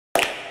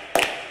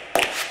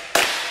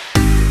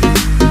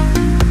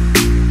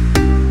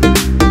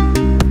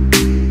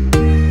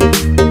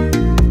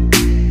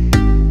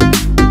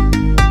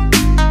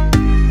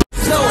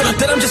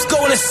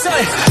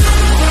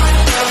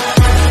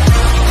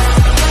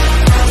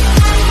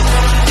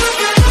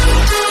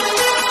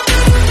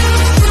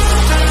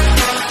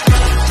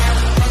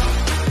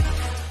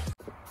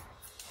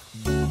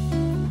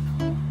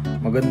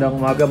Magandang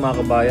umaga mga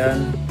kabayan.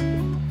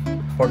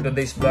 For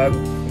today's vlog,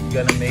 we're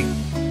gonna make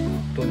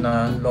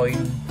tuna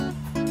loin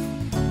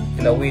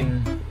kilawin.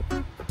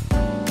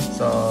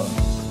 So,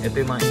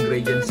 ito yung mga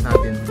ingredients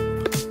natin.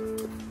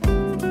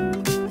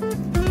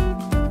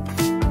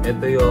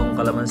 Ito yung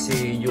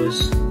calamansi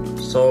juice,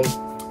 salt,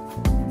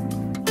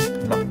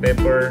 black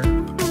pepper,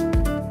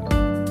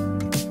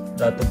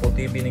 dato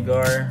puti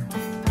vinegar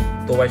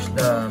to wash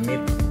the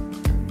meat,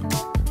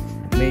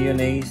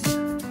 mayonnaise,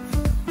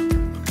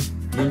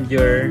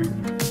 ginger,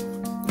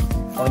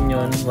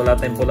 onion, wala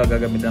tayong pula,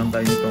 gagamitan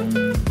tayo itong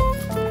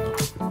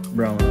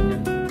brown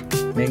onion,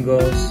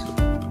 mangoes,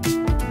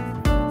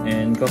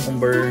 and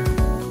cucumber,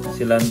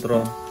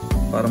 cilantro,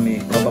 para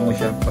may mabango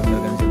siya pag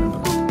nilagyan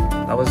cilantro.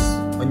 Tapos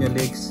onion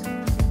leeks,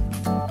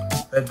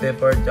 red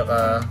pepper,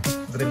 tsaka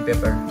green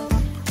pepper.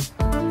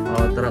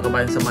 Tara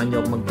kabayan, samahan nyo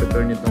ako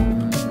mag-prepare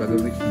nitong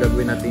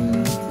gagawin nating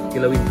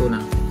kilawin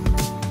tuna.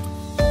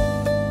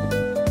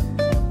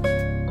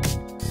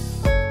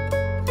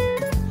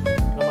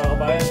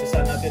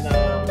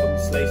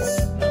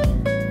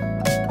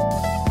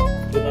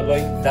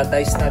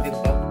 Dadice natin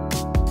ito.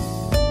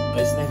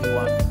 Dice na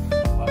hiwa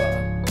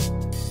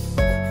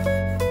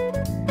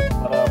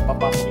para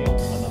papasok yung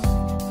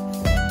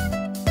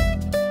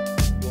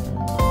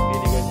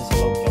vinegar niya sa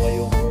loob tsaka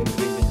yung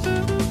ingredients.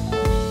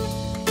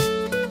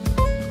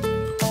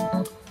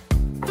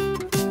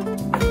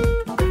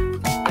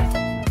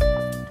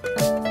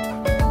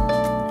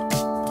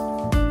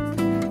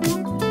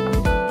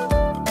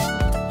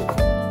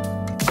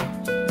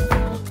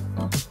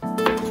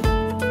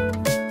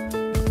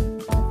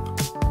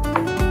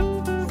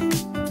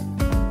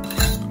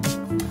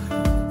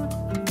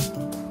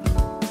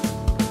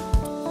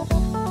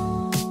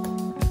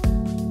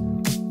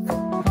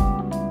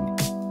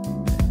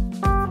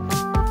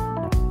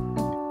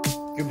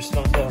 Cubes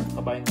lang siya,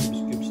 kabayan,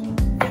 cubes lang.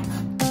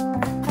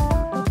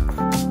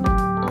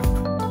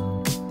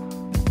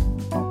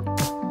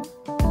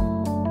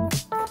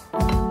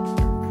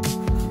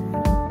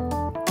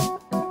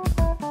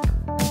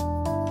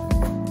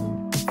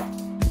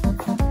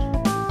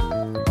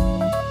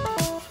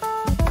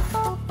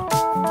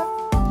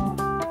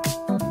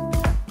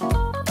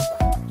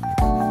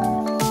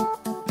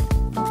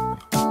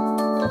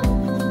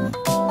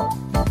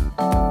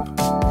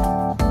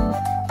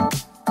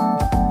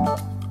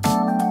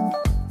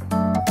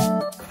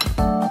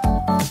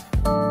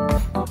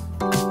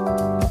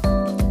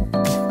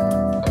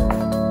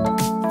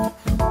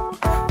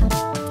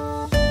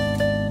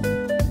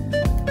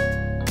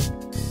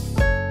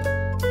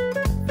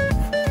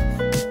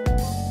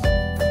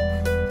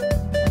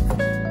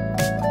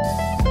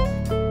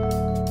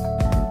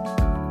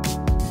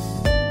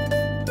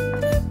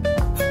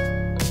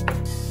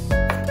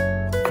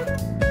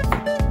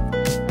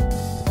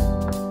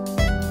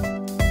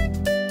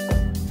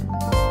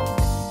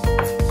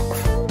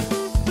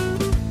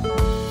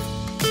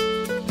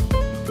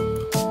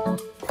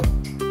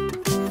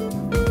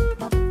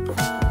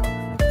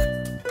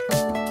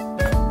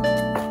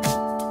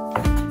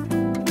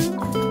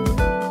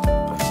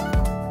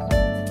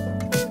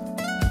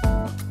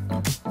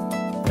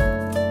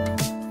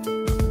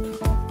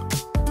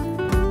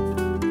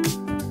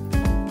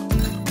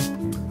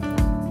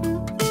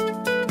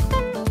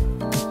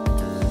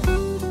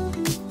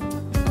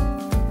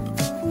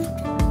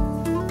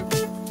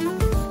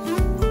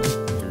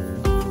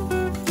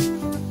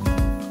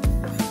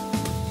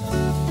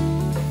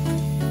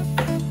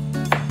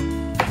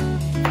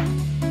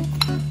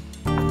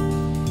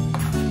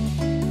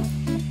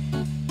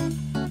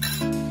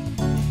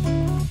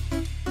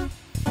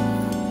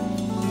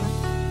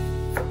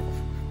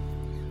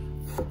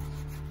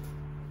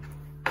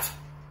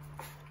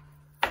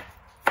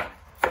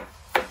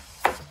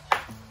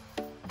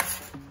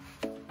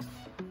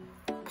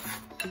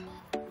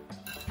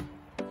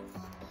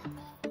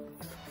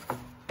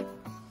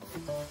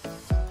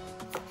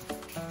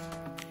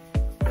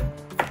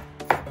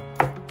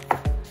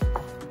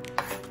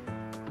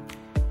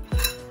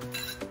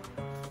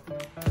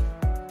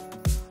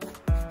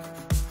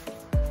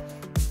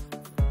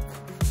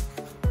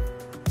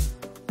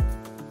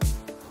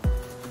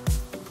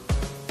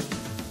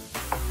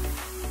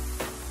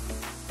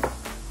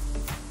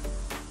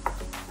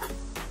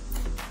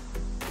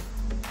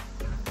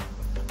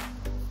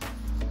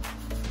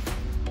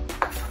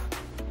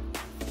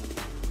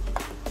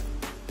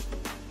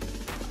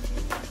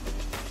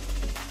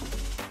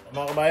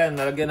 Mga kabayan,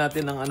 nalagyan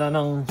natin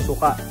ng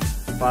suka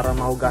para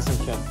mahugasan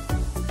siya.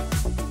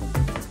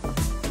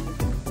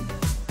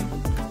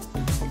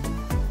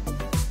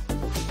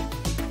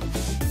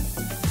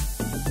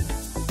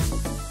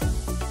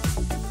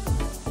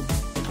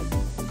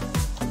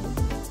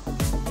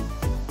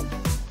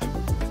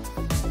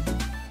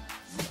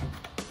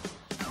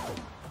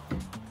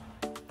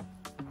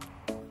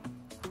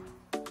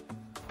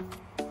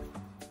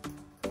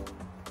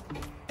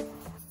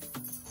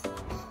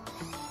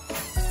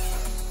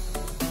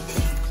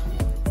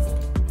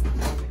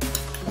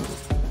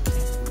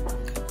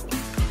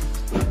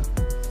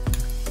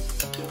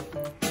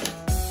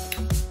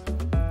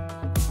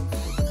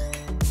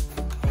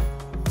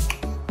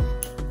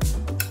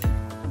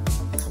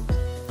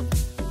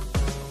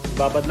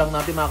 Ibabad lang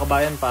natin mga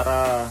kabayan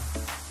para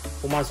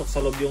pumasok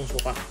sa loob yung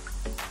suka.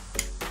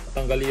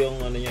 Tanggal yung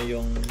ano niya,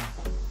 yung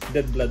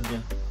dead blood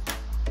niya.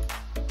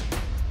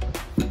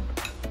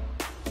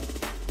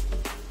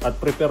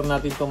 At prepare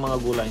natin itong mga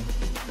gulay.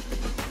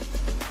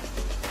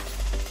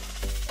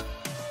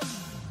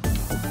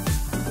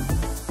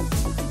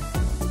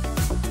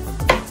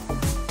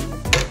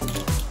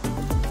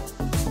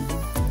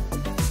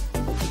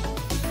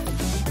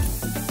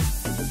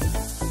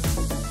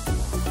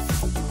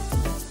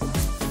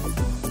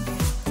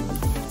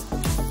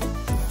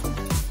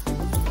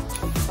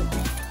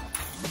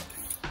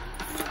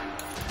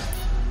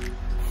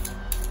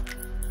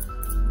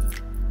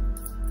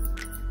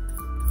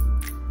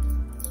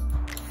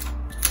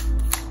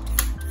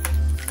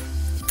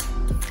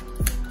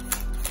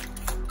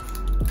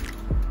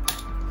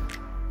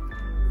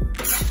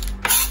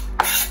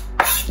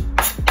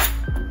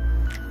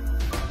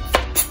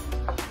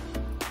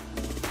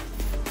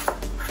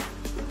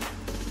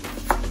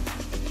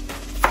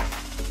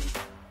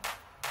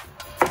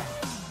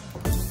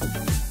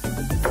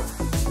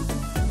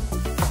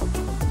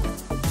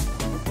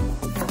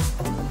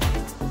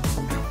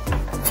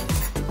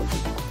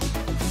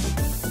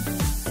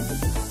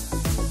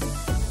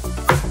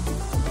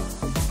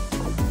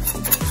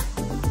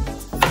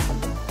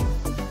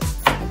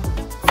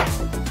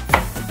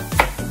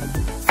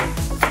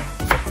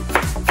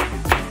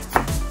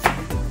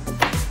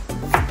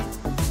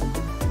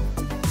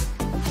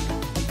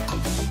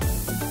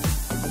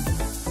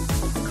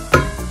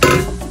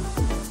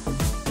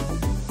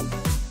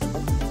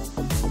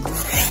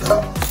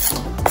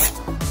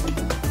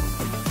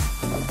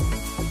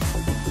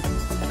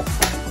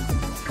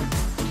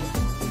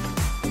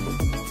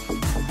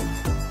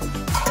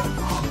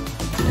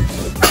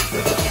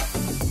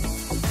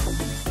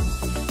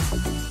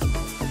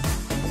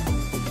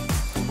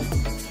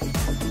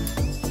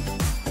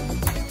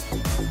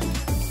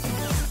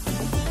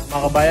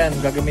 Mga kabayan,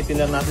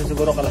 gagamitin lang natin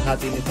siguro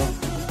kalahati nito.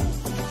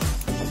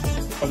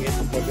 Pag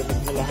ito gagamit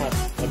mo lahat,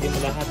 lagyan mo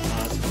lahat,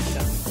 maasin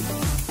siya.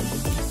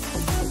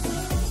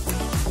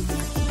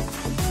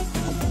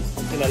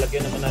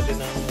 Lalagyan naman natin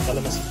ng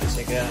kalamansi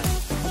kasi kaya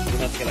hindi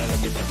natin kailangan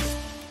lagyan.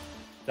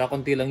 Kaya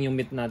konti lang yung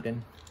meat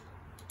natin.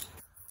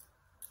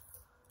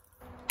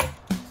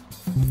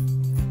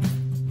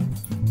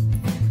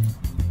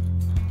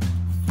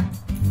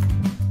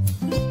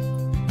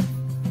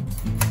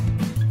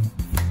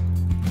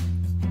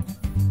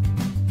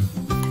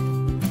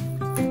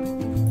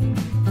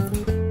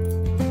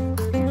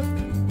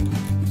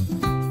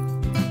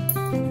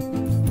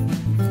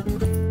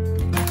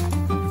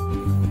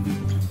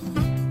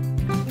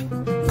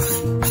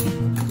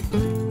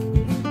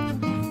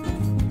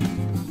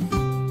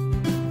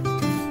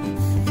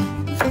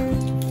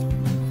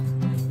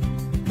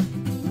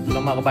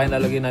 Mga kabayan,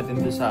 lalagyan natin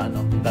doon sa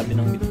dami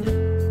ng meat niya.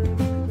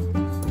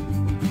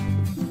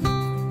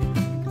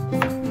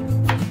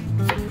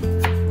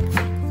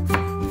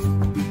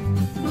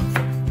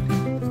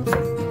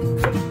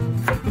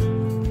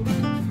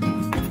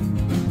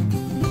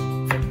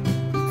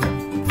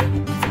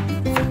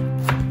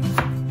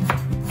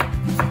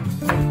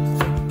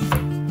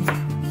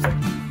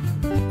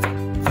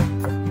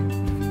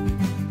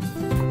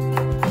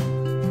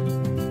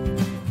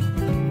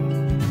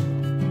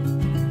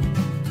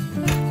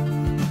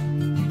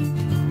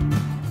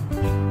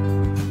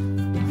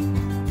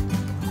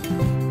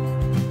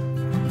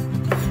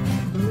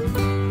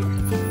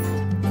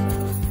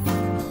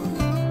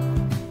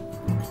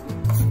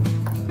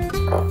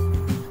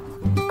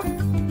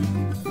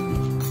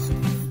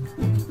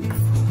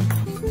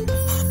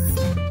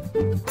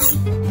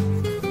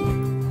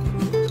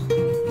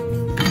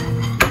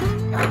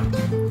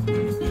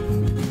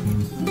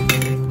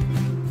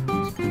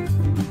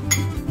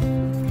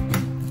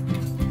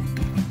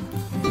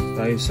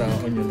 Tayo sa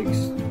onion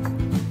leeks.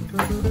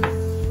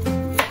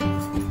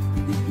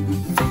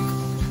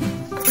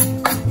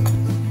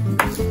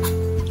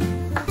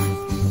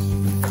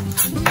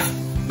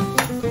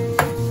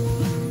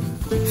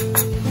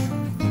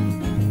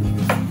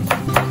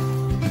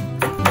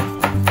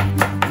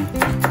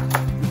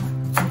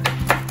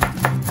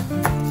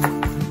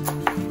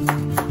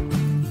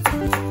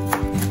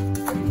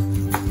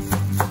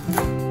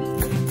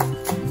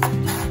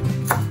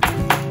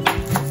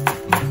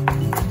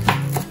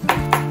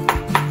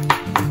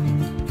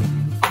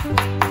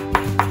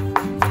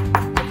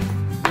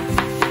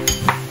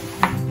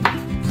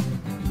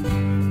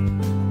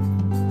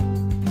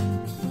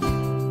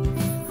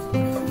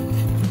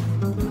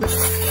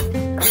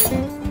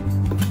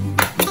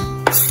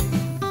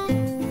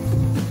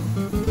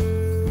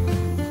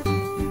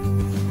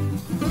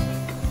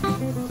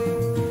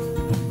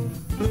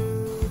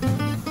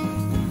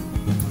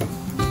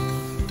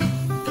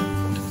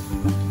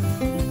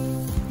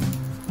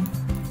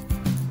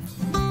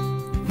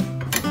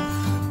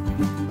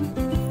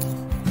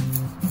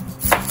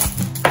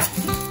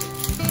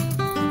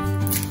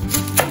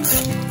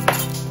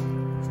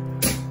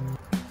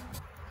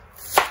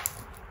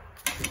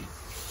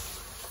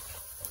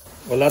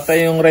 Wala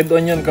tayong red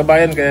onion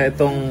kabayan, kaya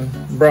itong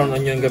brown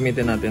onion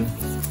gamitin natin.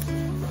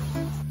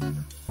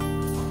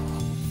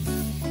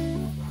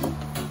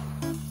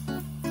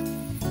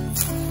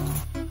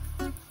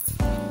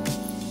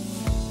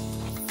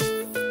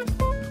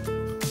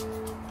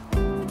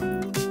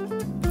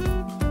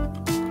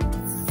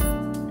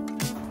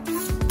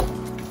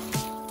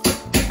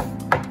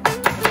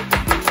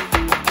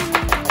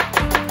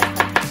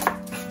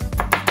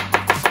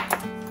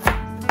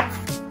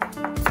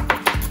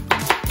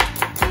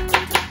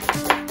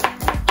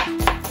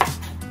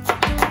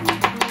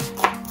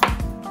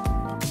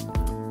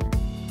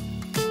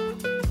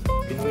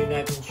 Pinuwi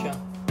natin siya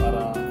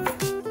para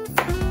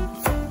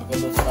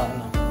maganda sa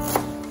ano.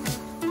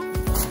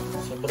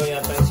 Sobrang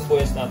yata yung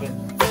sibuyas natin.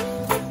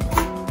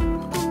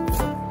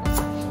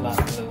 Wala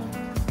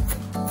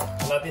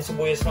natin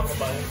sibuyas lang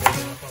kabayan.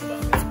 Pwede na pang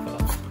dami.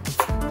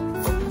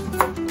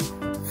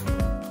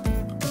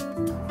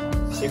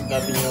 Save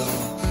natin yung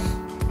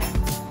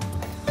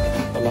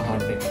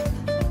kalahati.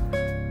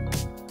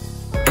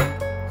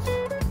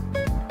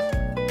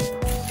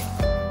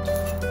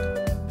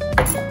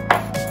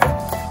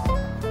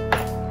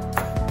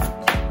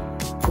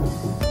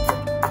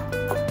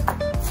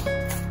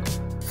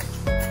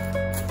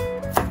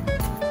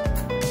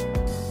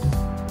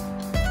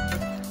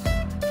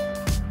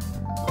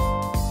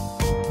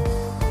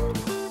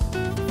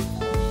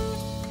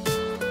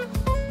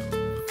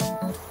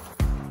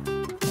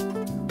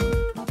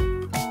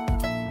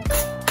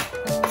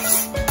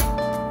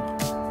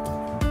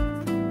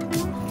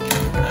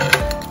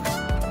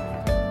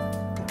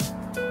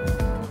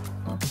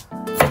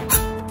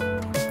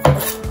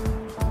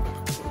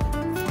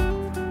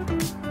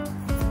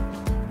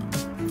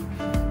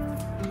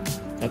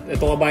 At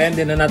ito kabayan,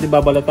 din na natin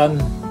babalatan.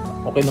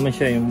 Okay naman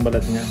siya yung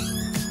balat niya.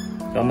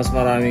 So mas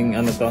maraming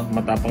ano to,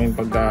 matapang yung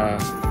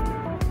pagka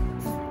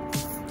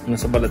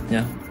nasa balat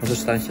niya,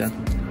 masustansya.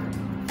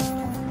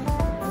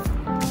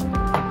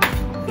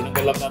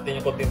 Tinanggal lang natin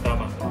yung konting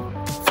tama.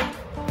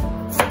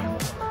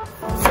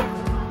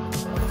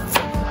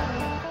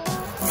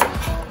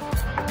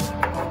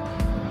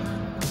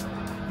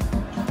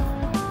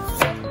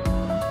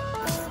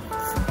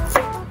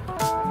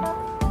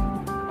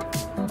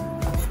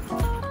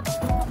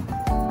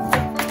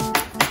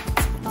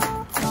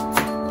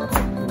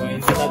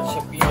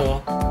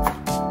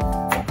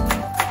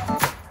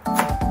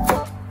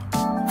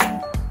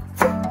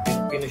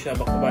 Pino siya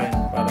bakabayan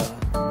para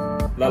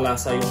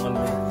lalasa yung ano.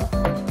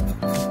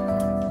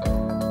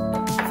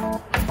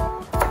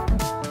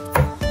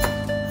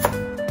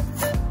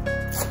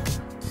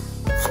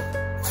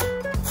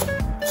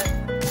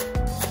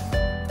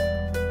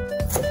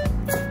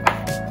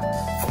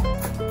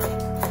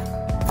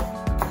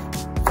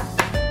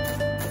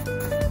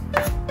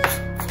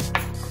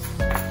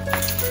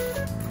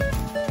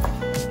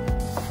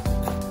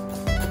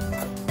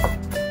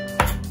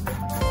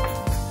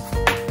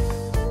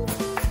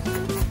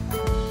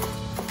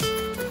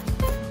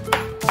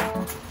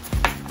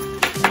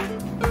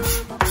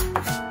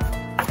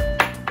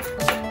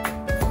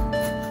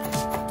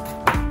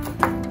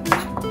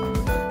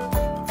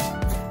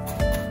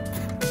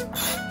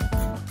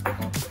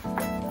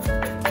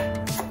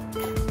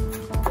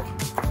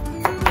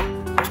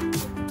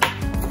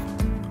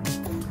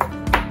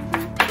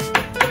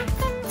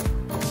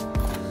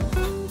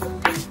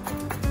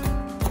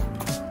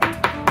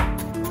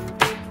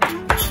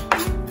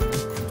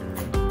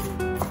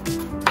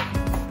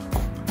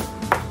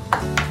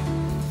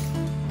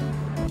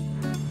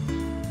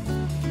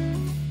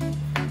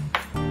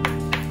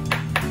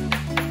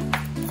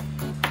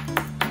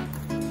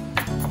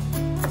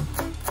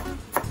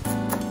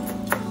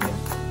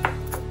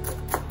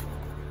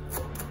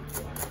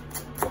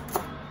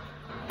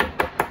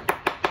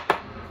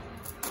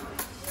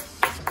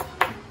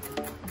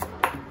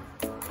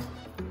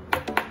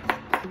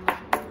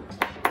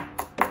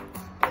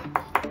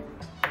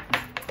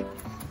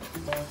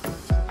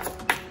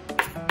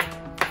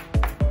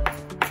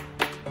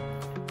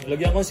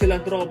 Lagyan ko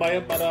cilantro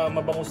kabayan para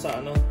mabango sa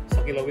ano,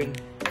 sa kilawin.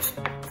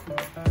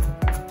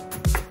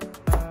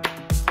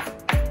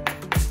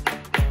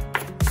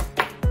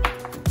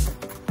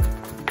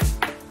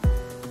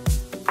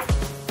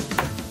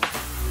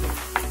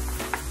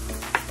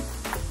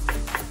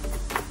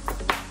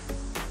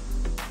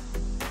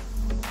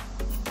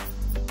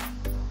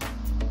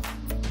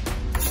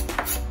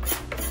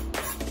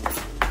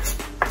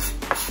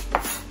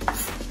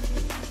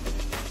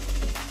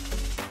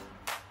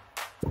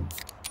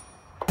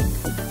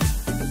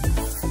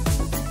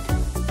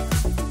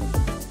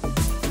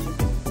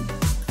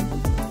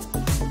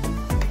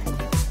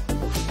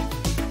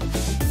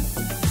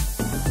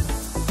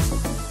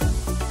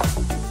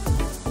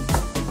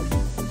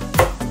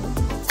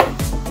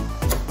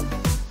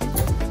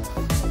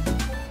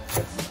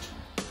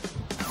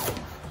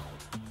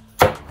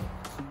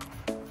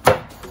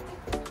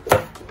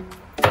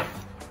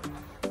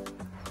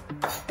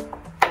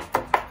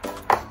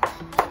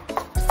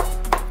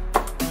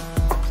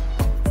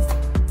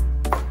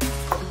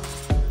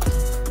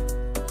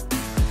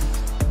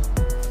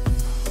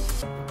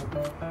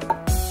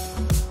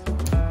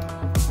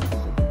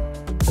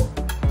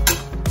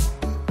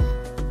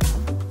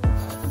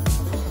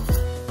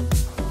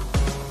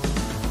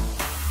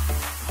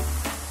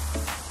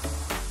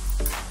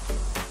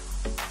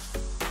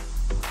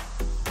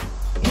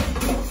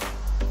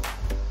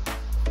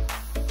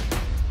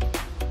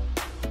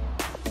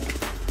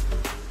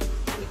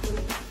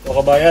 O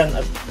kabayan,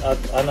 at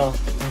ano,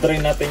 drain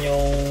natin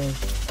yung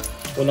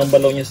unang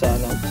balaw niya sa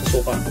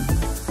suka.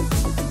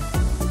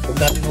 Huwag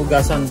natin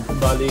hugasan,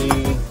 bali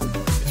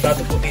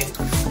dati po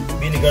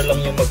vinegar lang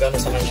yung magano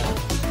sa kanya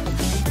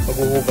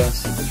paghuhugas.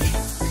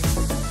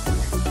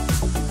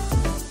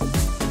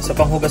 Sa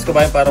panghugas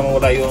kabayan para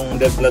mawala yung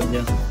dead blood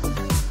niya.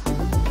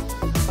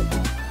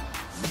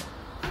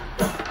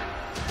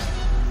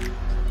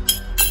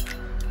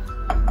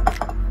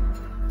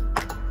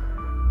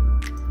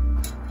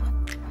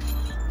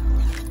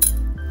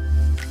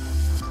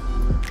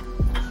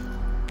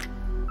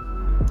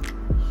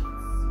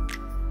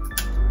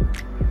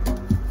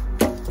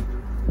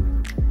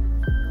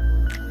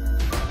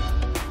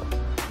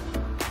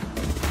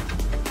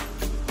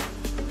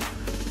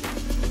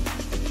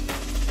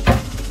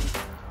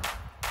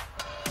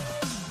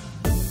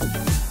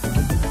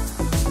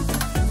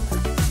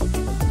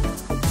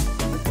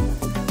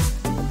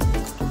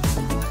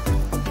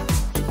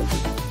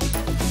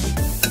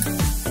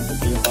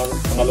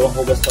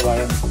 Pangalawang hugas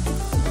kabayan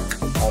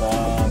para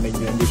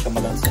medyo hindi siya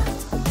malansa.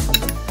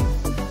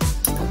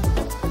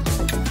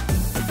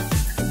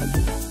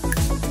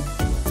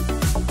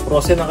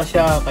 Frozen na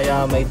siya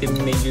kaya maitim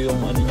medyo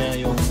yung ano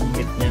niya, yung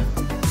meat niya.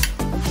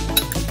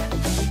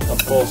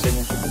 Frozen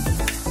niya siya.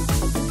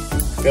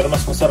 Pero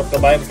mas masarap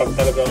kabayan pag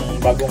talagang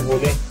bagong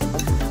huli.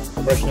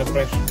 Fresh na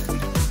fresh.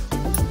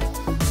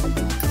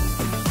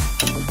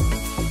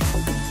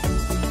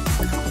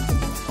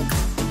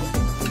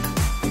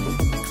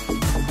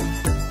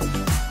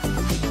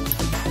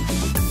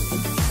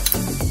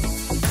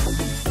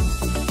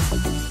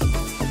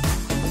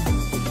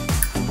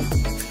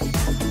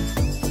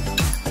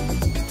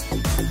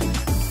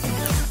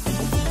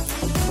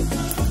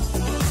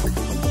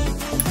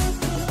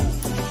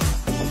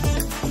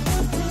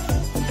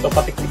 So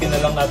patiktikin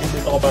na lang natin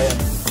dito kabayan.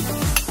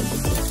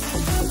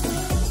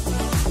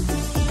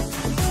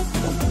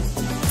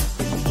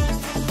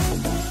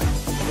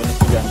 Ganun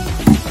siya.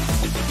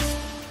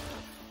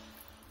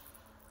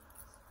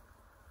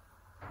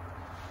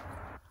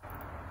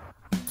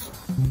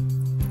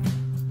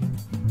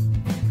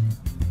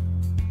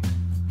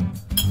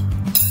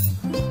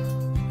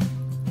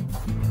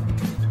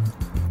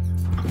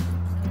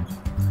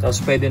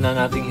 Tapos pwede na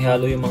nating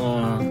ihalo yung mga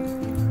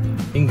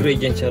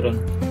ingredients ron.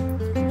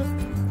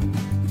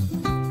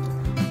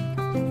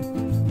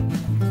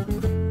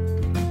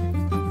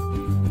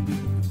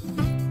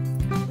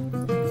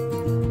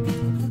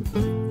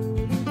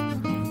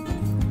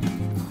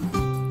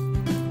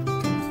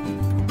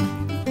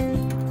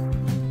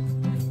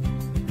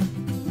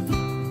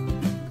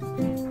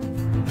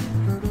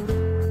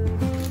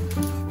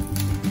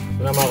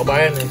 Na mga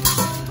kabayan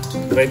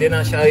ready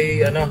na siya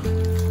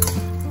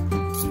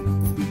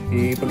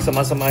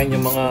ipagsama-samahin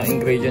yung mga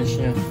ingredients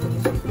niya.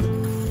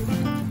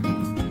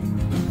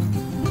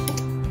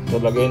 So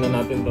lagay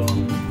na natin to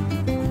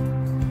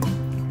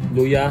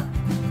luya,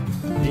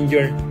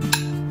 ginger,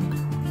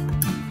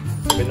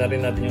 sabay na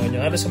rin natin yung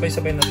onion.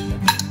 Sabay-sabay na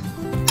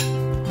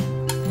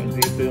rin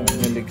dito yung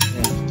onion leeks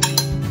niya.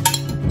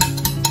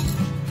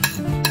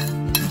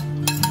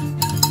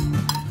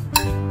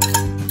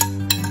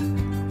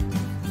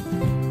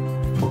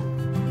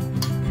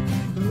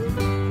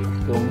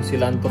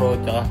 Cilantro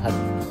at hot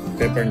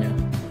pepper niya.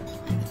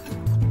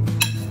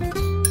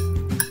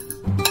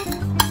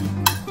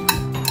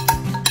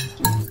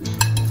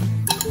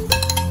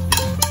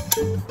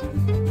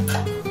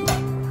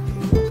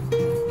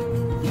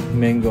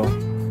 Mango.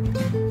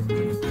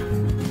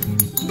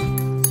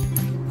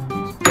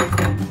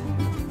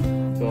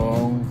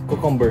 Itong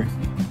cucumber.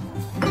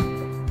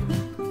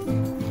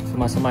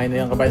 Sumasamahin na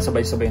yan kabayan,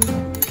 sabay-sabay na.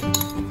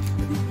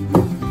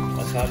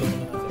 Pasalo mo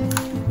na.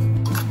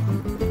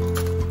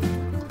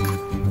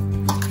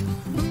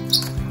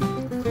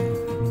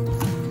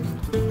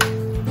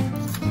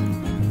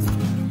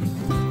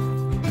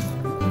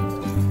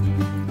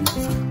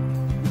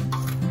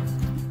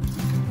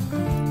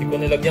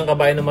 Nilagyan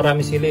kabayan ng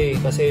marami sili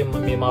kasi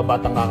may mga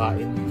batang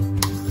kakain.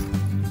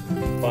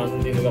 Paano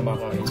hindi nila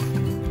makain?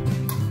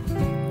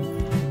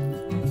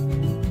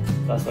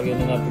 Tapos lagyan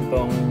na natin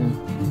itong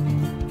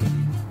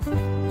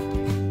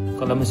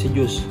kalamansi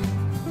juice.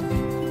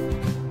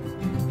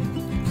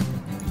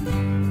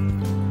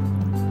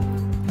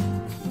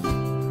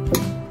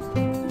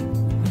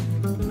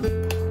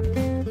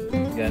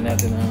 Lagyan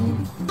natin ang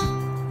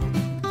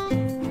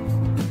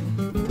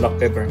black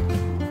pepper.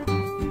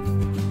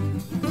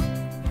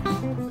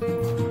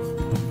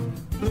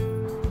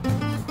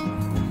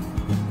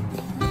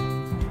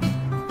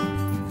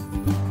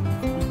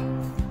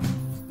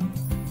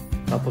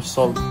 Tapos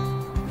salt.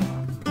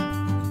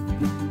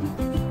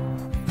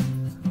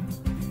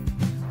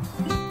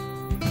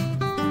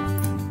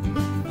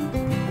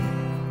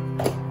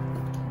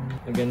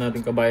 Lagyan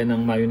natin kabayan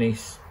ng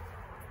mayonnaise.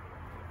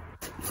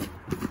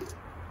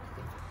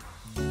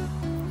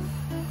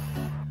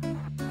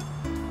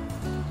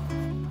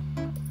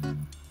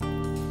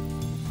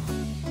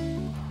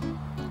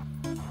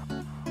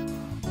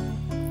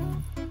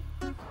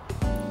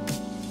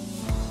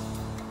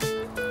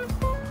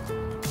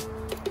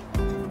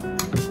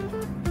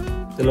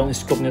 Dalawang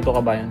scoop nito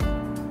kabayan.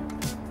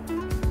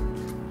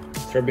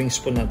 Serving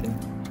spoon natin.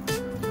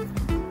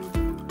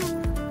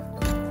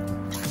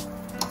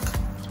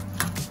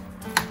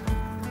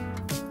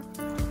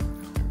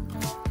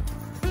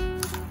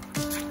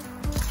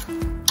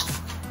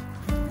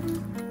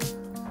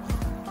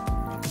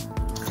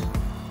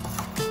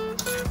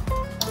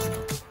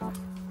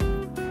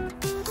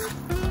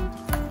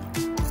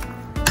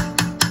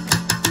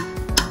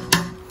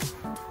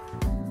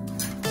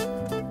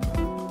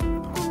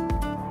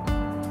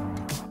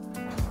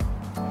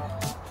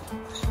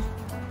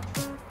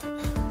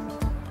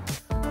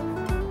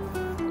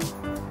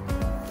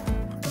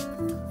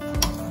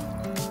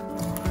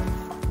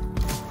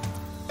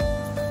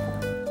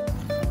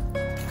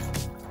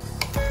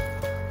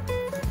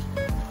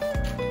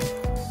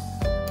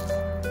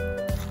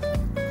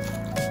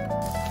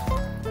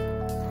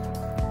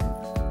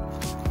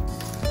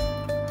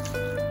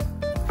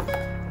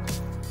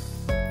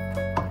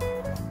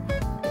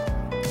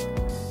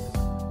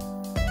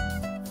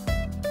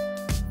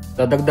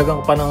 Dadagdagan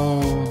ko pa ng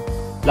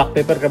black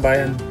pepper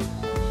kabayan.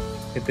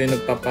 Ito yung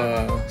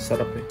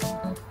nagpapasarap eh.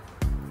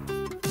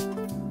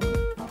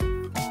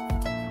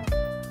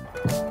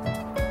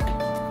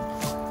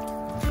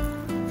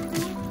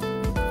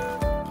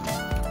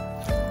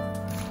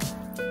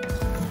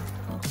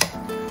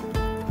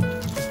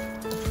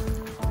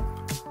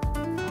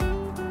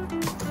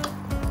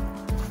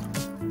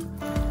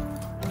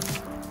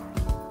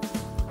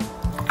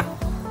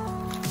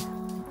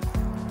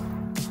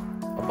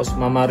 Tapos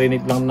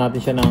mamarinate lang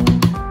natin siya ng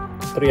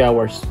 3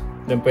 hours.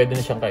 Then pwede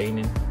na siyang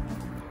kainin.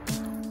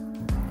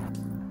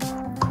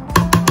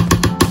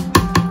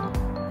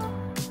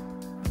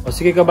 O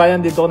sige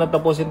kabayan, dito ko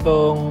natapusin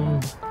tong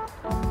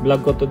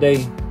vlog ko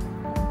today.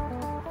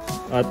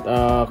 At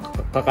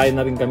kakain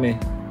na rin kami.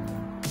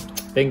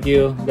 Thank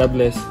you. God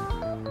bless.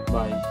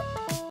 Bye.